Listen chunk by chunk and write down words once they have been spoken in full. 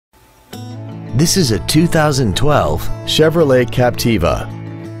This is a 2012 Chevrolet Captiva.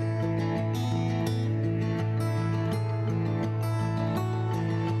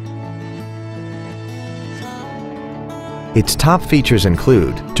 Its top features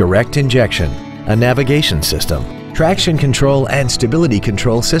include direct injection, a navigation system, traction control and stability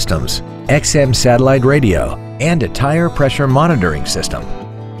control systems, XM satellite radio, and a tire pressure monitoring system.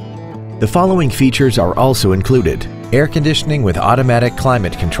 The following features are also included: air conditioning with automatic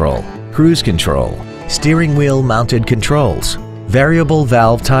climate control, cruise control, steering wheel mounted controls, variable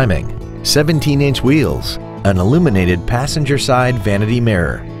valve timing, 17-inch wheels, an illuminated passenger side vanity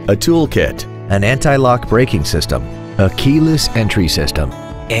mirror, a toolkit, an anti-lock braking system, a keyless entry system,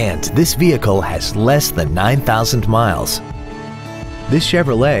 and this vehicle has less than 9,000 miles. This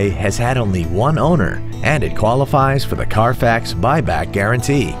Chevrolet has had only one owner and it qualifies for the Carfax buyback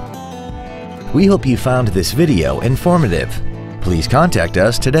guarantee. We hope you found this video informative. Please contact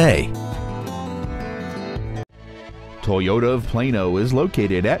us today. Toyota of Plano is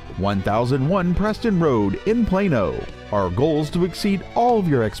located at 1001 Preston Road in Plano. Our goal is to exceed all of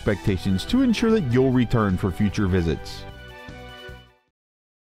your expectations to ensure that you'll return for future visits.